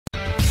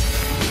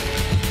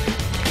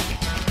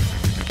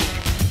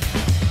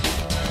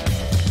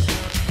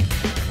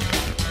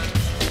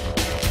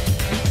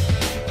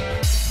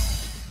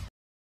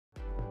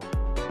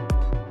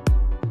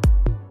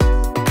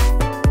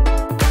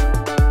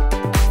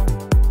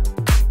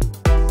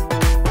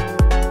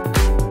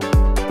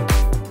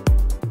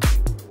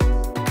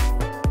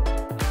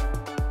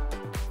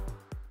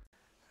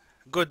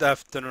Good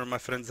afternoon, my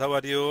friends. How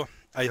are you?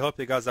 I hope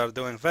you guys are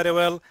doing very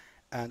well,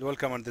 and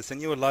welcome on this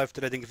new live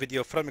trading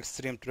video from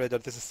Extreme Trader.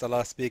 This is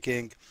Salah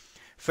speaking.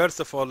 First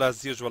of all,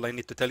 as usual, I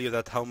need to tell you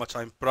that how much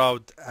I'm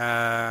proud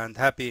and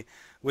happy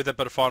with the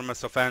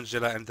performance of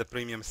Angela and the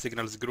Premium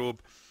Signals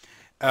group.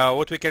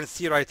 What we can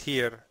see right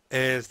here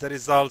is the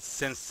results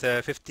since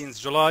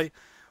 15th July.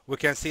 We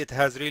can see it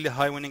has really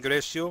high winning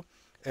ratio.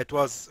 It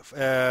was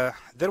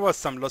there was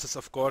some losses,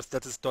 of course.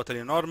 That is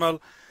totally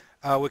normal.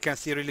 We can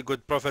see really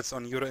good profits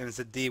on Euro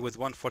NZD with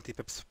 140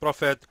 pips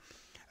profit.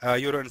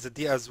 Euro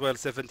NZD as well,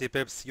 70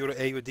 pips. Euro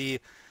AUD.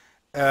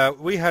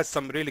 We had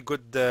some really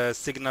good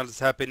signals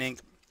happening.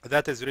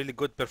 That is really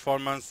good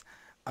performance.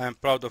 I am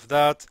proud of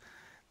that.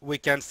 We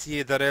can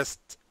see the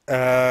rest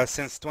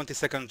since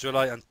 22nd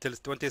July until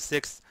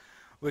 26th.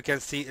 We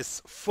can see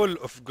it's full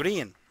of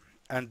green,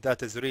 and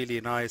that is really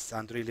nice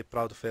and really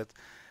proud of it.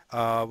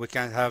 We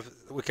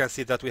can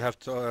see that we have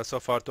so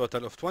far a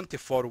total of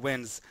 24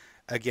 wins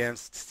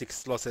against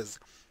 6 losses.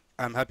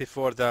 I'm happy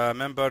for the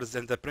members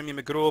in the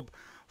premium group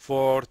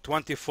for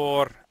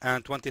 24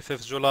 and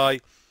 25th July.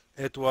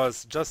 It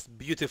was just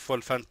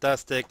beautiful,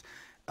 fantastic.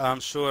 I'm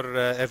sure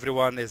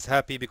everyone is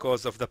happy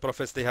because of the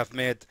profits they have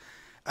made.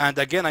 And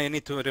again, I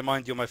need to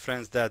remind you, my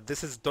friends, that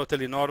this is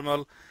totally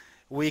normal.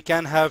 We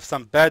can have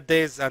some bad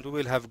days and we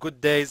will have good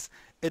days.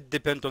 It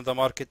depends on the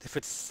market. If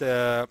it's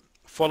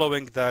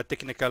following the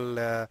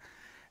technical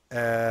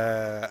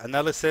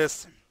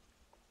analysis,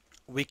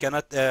 we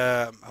cannot,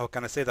 how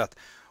can I say that?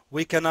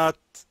 We cannot,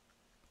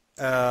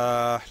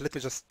 let me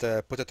just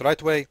put it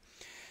right way.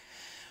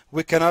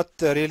 We cannot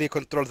really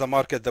control the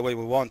market the way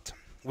we want.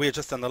 We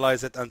just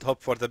analyze it and hope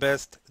for the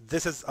best.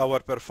 This is our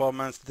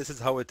performance. This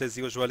is how it is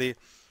usually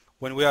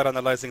when we are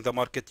analyzing the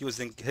market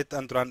using hit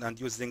and run and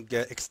using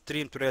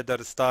extreme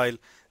trader style.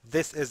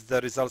 This is the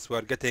results we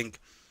are getting.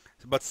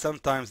 But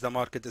sometimes the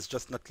market is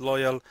just not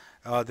loyal.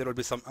 There will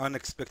be some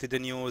unexpected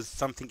news,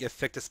 something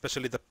affect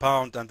especially the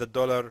pound and the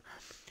dollar.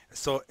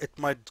 So it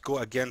might go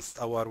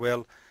against our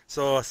will.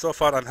 So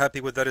far I'm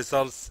happy with the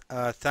results.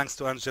 Thanks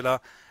to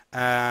Angela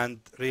and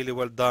really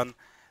well done.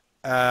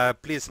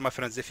 Please, my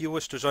friends, if you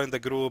wish to join the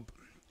group,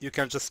 you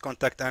can just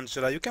contact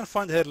Angela. You can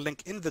find her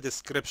link in the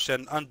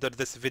description under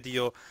this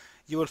video.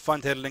 You will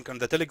find her link on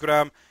the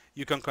Telegram.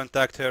 You can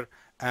contact her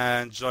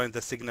and join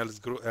the Signals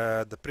group,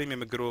 the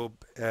premium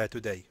group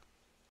today.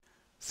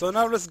 So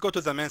now let's go to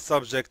the main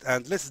subject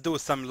and let's do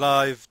some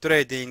live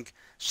trading,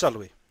 shall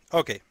we?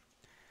 Okay.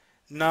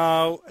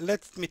 Now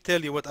let me tell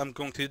you what I'm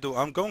going to do.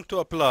 I'm going to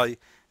apply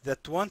the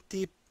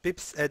 20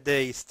 pips a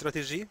day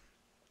strategy,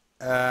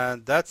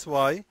 and that's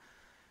why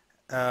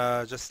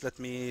just let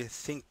me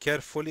think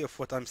carefully of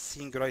what I'm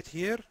seeing right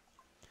here.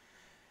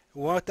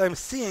 What I'm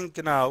seeing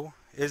now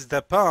is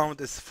the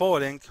pound is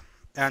falling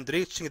and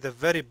reaching the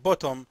very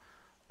bottom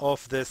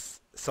of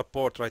this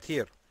support right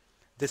here.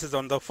 This is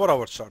on the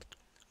 4-hour chart.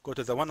 Go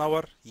to the 1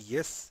 hour.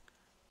 Yes,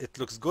 it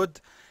looks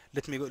good.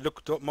 Let me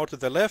look more to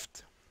the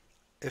left.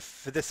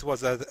 If this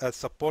was a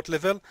support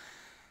level,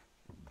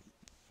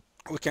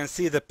 we can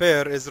see the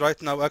pair is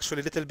right now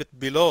actually a little bit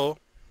below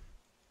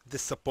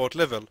this support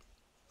level,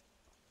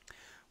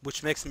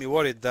 which makes me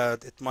worried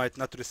that it might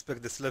not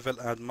respect this level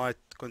and might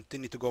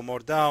continue to go more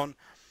down.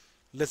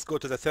 Let's go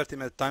to the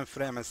 30-minute time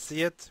frame and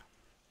see it.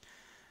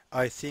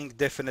 I think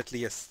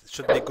definitely yes, it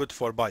should be good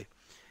for buy.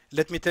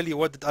 Let me tell you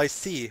what did I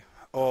see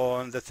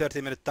on the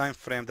 30-minute time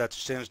frame that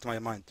changed my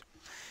mind.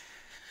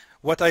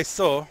 What I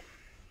saw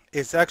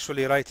is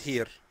actually right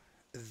here,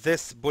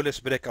 this bullish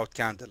breakout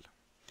candle.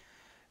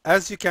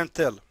 As you can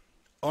tell,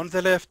 on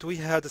the left we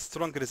had a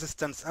strong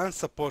resistance and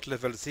support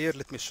levels here.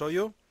 Let me show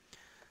you.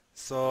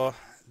 So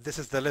this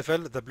is the level,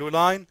 the blue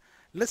line.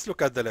 Let's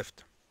look at the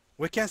left.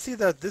 We can see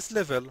that this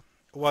level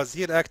was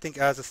here acting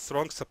as a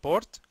strong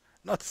support.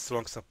 Not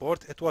strong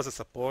support, it was a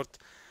support.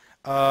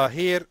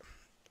 Here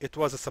it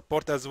was a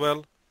support as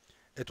well.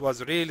 It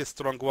was a really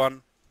strong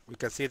one. We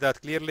can see that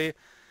clearly.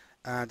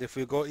 And if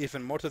we go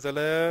even more to the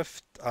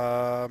left,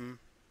 I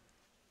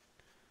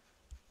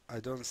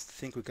don't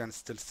think we can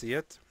still see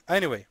it.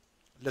 Anyway,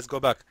 let's go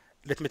back.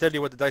 Let me tell you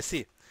what did I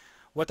see.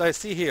 What I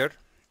see here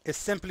is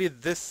simply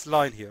this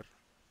line here.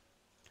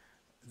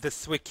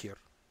 This wick here.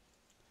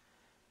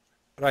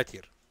 Right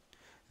here.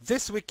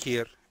 This wick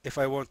here, if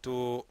I want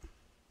to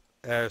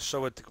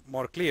show it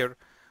more clear,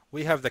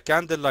 we have the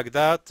candle like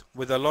that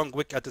with a long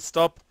wick at the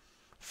top,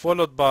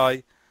 followed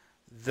by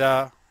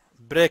the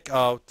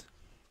breakout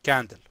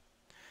candle.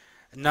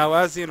 Now,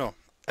 as you know,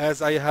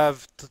 as I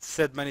have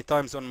said many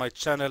times on my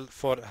channel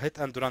for hit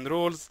and run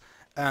rules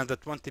and the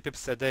 20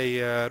 pips a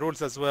day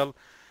rules as well,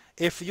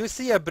 if you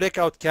see a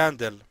breakout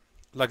candle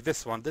like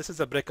this one, this is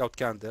a breakout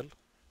candle.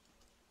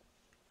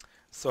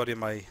 Sorry,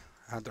 my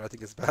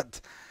handwriting is bad.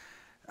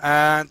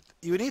 And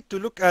you need to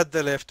look at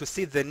the left to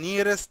see the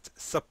nearest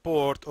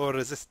support or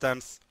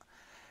resistance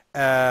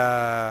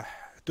to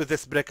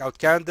this breakout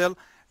candle.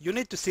 You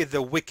need to see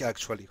the wick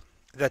actually,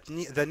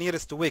 the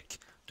nearest wick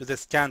to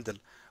this candle,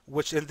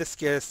 which in this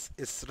case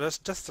is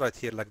just right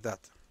here like that.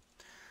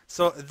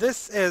 So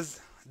this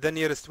is the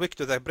nearest wick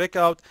to the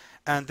breakout,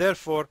 and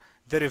therefore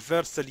the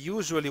reversal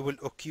usually will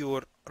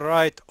occur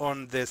right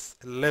on this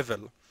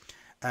level.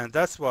 And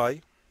that's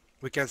why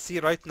we can see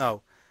right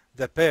now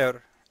the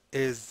pair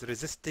is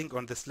resisting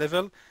on this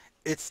level.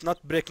 It's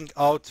not breaking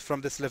out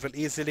from this level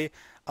easily.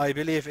 I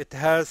believe it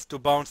has to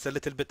bounce a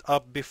little bit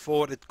up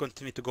before it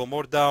continue to go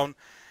more down.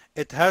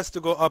 It has to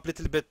go up a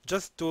little bit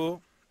just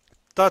to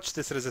touch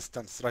this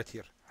resistance right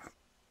here.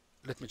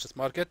 Let me just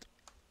mark it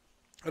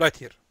right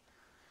here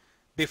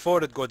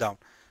before it go down.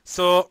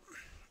 So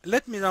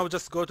let me now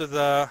just go to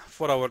the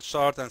 4-hour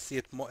chart and see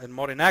it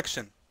more in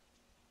action.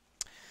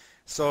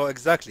 So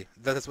exactly,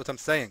 that is what I'm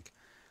saying.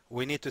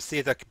 We need to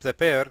see the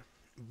pair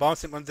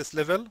bouncing on this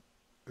level,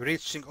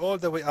 reaching all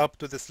the way up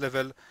to this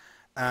level,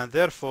 and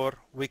therefore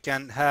we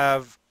can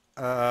have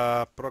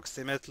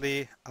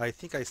approximately, I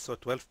think I saw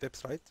 12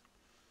 pips, right?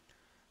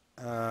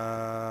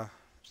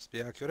 Just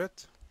be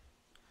accurate.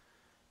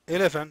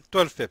 11,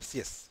 12 pips,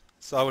 yes.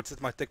 So I would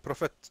set my take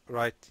profit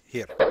right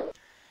here.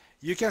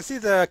 You can see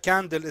the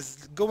candle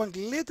is going a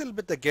little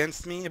bit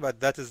against me, but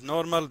that is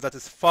normal, that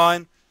is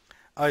fine.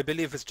 I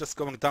believe it's just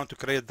going down to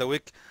create the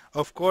wick.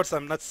 Of course,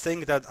 I'm not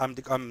saying that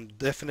I'm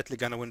definitely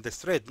gonna win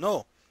this trade.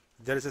 No,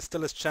 there is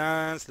still a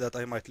chance that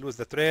I might lose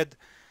the trade.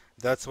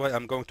 That's why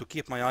I'm going to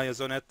keep my eyes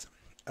on it,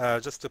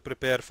 just to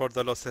prepare for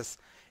the losses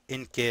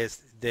in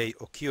case they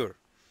occur.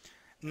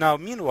 Now,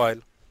 meanwhile,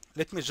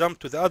 let me jump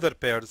to the other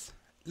pairs.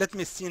 Let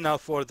me see now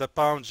for the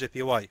pound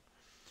JPY.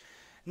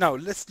 Now,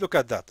 let's look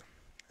at that.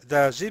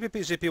 The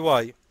GBP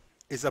JPY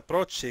is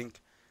approaching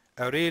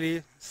a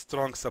really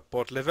strong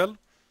support level.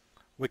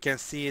 We can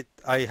see it.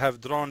 I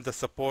have drawn the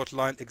support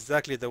line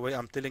exactly the way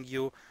I'm telling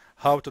you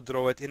how to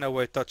draw it, in a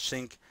way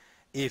touching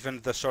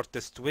even the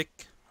shortest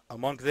wick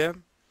among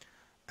them.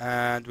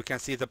 And we can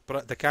see the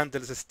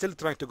candle is still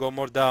trying to go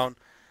more down.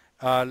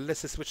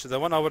 Let's switch to the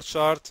 1-hour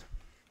chart.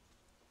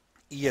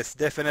 Yes,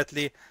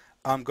 definitely.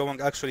 I'm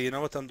going, actually, you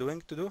know what I'm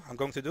going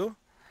to do?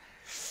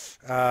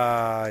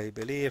 I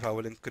believe I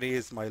will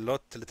increase my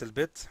lot a little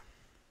bit,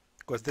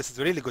 because this is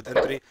a really good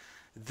entry.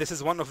 This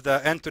is one of the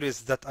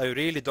entries that I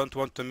really don't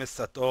want to miss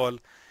at all.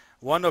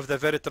 One of the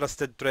very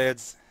trusted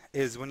trades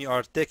is when you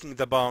are taking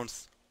the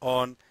bounce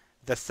on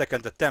the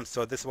second attempt.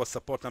 So this was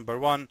support number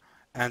 1,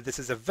 and this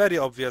is a very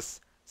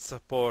obvious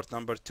support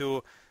number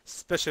 2,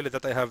 especially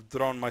that I have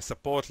drawn my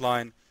support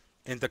line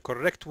in the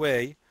correct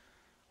way,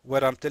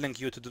 where I'm telling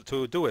you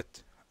to do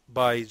it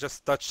by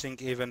just touching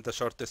even the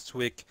shortest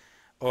wick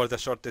or the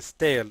shortest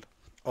tail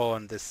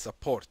on this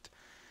support.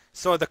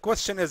 So the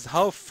question is,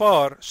 how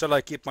far shall I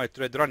keep my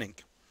trade running?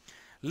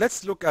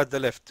 Let's look at the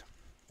left.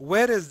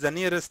 Where is the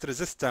nearest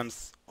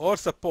resistance or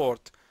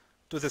support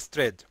to this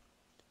trade?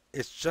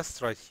 It's just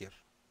right here.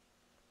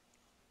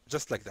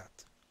 Just like that.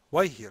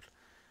 Why here?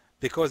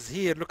 Because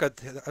here, look at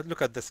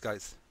this,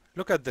 guys.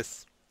 Look at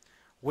this.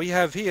 We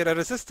have here a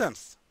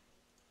resistance.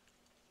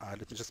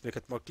 Let me just make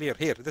it more clear.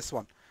 Here, this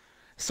one.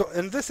 So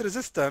in this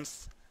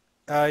resistance,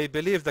 I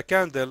believe the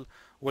candle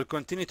will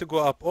continue to go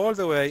up all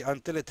the way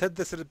until it hit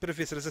this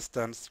previous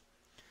resistance,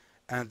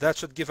 and that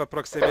should give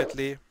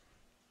approximately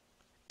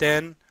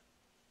 10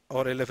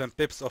 or 11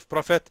 pips of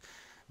profit.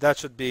 That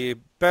should be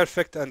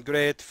perfect and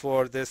great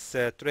for this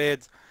trade.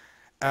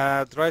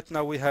 And right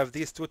now we have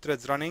these two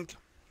trades running.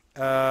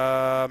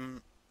 Yeah,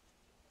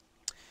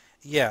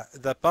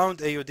 the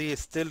pound AUD is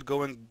still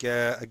going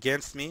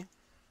against me.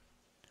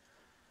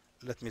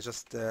 Let me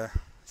just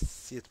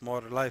see it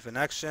more live in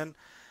action.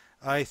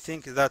 I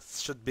think that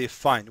should be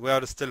fine. We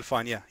are still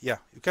fine. Yeah,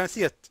 you can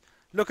see it.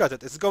 Look at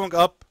it. It's going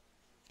up.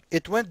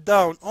 It went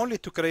down only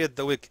to create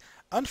the wick.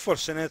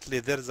 Unfortunately,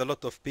 there's a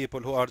lot of people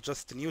who are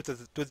just new to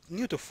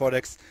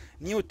Forex,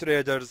 new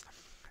traders.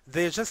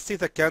 They just see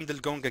the candle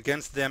going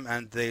against them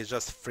and they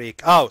just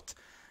freak out.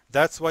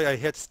 That's why I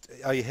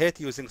hate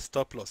using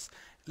stop loss.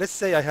 Let's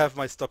say I have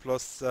my stop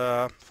loss,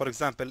 for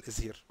example, is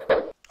here.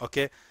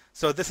 Okay,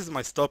 so this is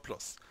my stop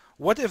loss.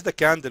 What if the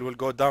candle will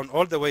go down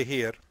all the way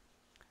here,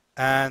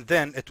 and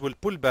then it will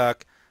pull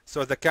back,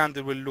 so the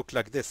candle will look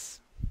like this?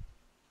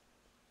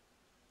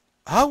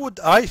 How would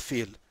I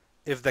feel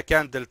if the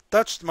candle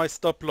touched my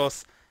stop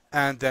loss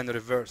and then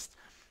reversed?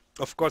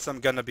 Of course, I'm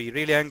gonna be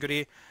really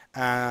angry,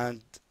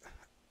 and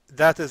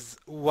that is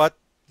what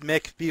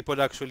makes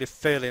people actually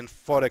fail in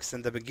Forex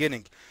in the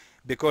beginning,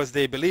 because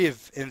they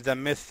believe in the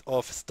myth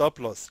of stop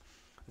loss.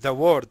 The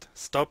word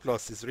stop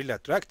loss is really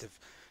attractive.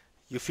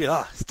 You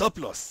feel, stop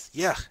loss,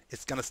 yeah,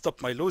 it's gonna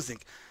stop my losing.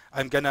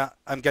 I'm gonna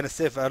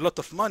save a lot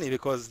of money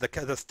because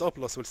the stop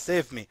loss will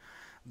save me.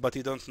 But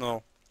you don't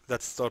know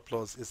that stop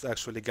loss is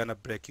actually gonna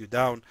break you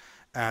down,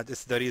 and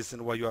it's the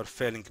reason why you are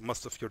failing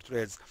most of your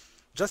trades.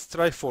 Just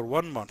try for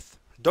 1 month.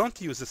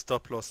 Don't use a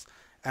stop loss,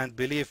 and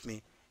believe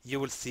me, you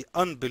will see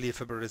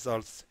unbelievable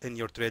results in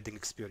your trading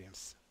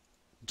experience.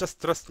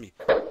 Just trust me.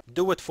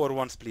 Do it for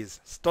once, please.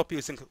 Stop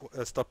using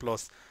stop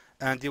loss,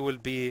 and you will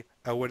be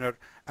a winner,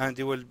 and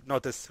you will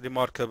notice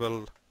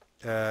remarkable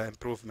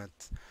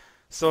improvement.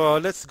 So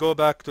let's go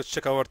back to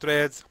check our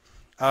trades.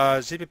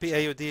 GBP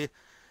AUD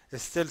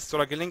is still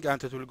struggling,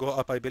 and it will go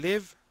up, I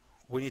believe.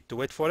 We need to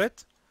wait for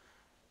it.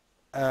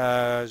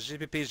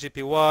 GBP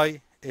JPY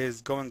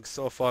is going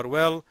so far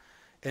well.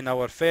 in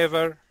our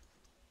favor.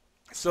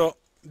 So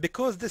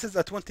because this is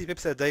a 20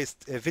 pips a day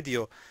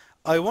video,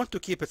 I want to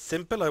keep it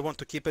simple. I want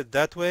to keep it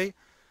that way.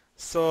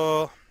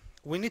 So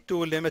we need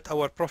to limit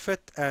our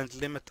profit and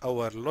limit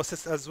our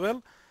losses as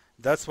well.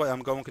 That's why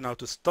I'm going now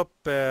to stop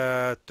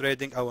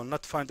trading. I will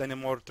not find any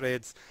more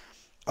trades.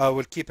 I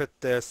will keep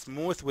it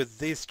smooth with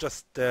these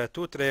just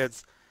two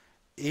trades.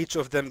 Each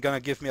of them gonna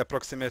give me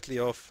approximately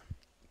of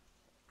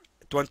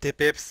 20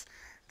 pips.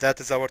 That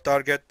is our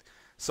target.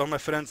 So my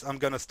friends, I'm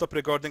gonna stop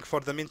recording for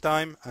the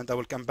meantime, and I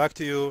will come back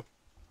to you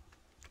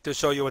to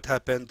show you what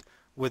happened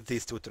with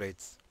these two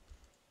trades.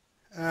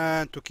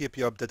 And to keep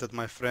you updated,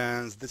 my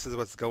friends, this is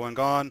what's going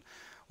on.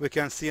 We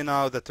can see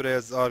now the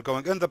trades are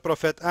going in the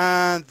profit,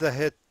 and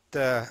it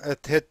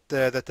hit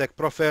the take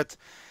profit,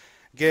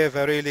 gave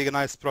a really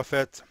nice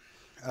profit.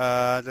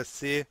 Let's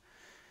see.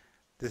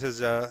 This is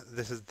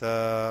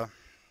the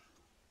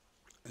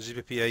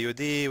GBP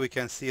AUD. We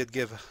can see it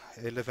give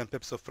 11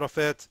 pips of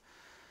profit,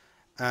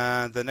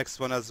 and the next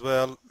one as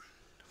well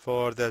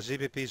for the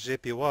GBP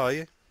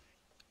JPY.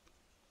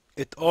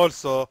 It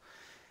also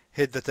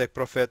hit the take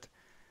profit.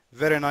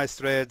 Very nice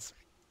trades,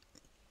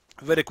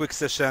 very quick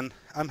session.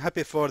 I'm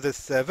happy for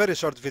this very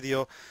short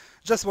video.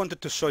 Just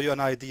wanted to show you an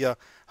idea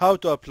how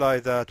to apply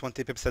the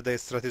 20 pips a day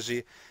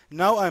strategy.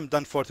 Now I'm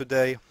done for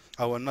today.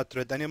 I will not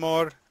trade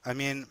anymore. I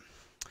mean,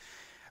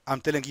 I'm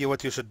telling you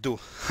what you should do.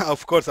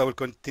 Of course I will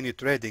continue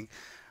trading,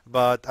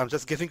 but I'm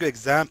just giving you an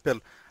example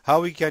how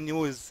we can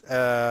use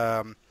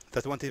the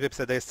 20 pips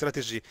a day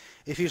strategy.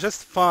 If you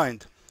just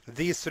find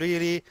these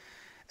really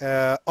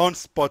on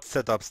spot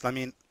setups, I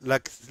mean,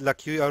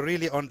 like you are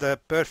really on the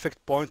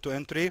perfect point to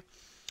entry,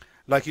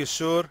 like you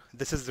sure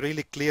this is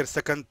really clear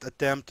second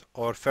attempt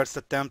or first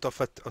attempt of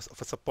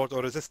a support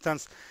or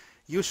resistance,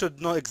 you should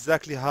know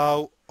exactly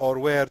how or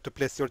where to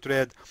place your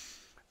trade.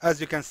 As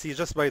you can see,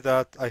 just by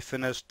that I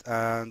finished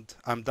and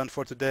I'm done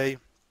for today,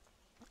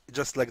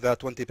 just like that,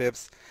 20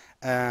 pips,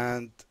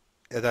 and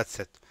that's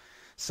it.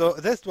 So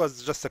this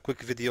was just a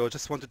quick video.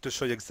 Just wanted to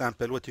show you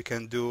example what you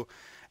can do,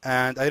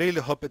 and I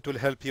really hope it will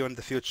help you in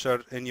the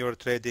future in your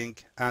trading,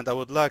 and I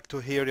would like to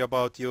hear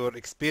about your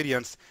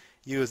experience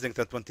using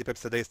the 20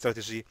 pips a day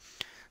strategy.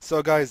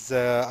 So guys,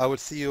 I will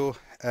see you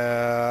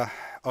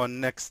on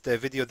next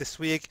video this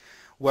week.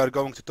 We're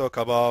going to talk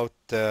about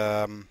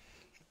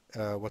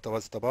what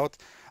was it about?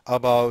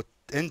 About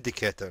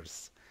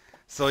indicators.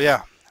 So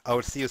yeah, I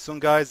will see you soon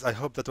guys. I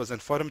hope that was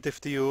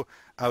informative to you,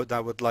 and I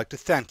would like to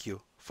thank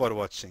you for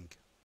watching.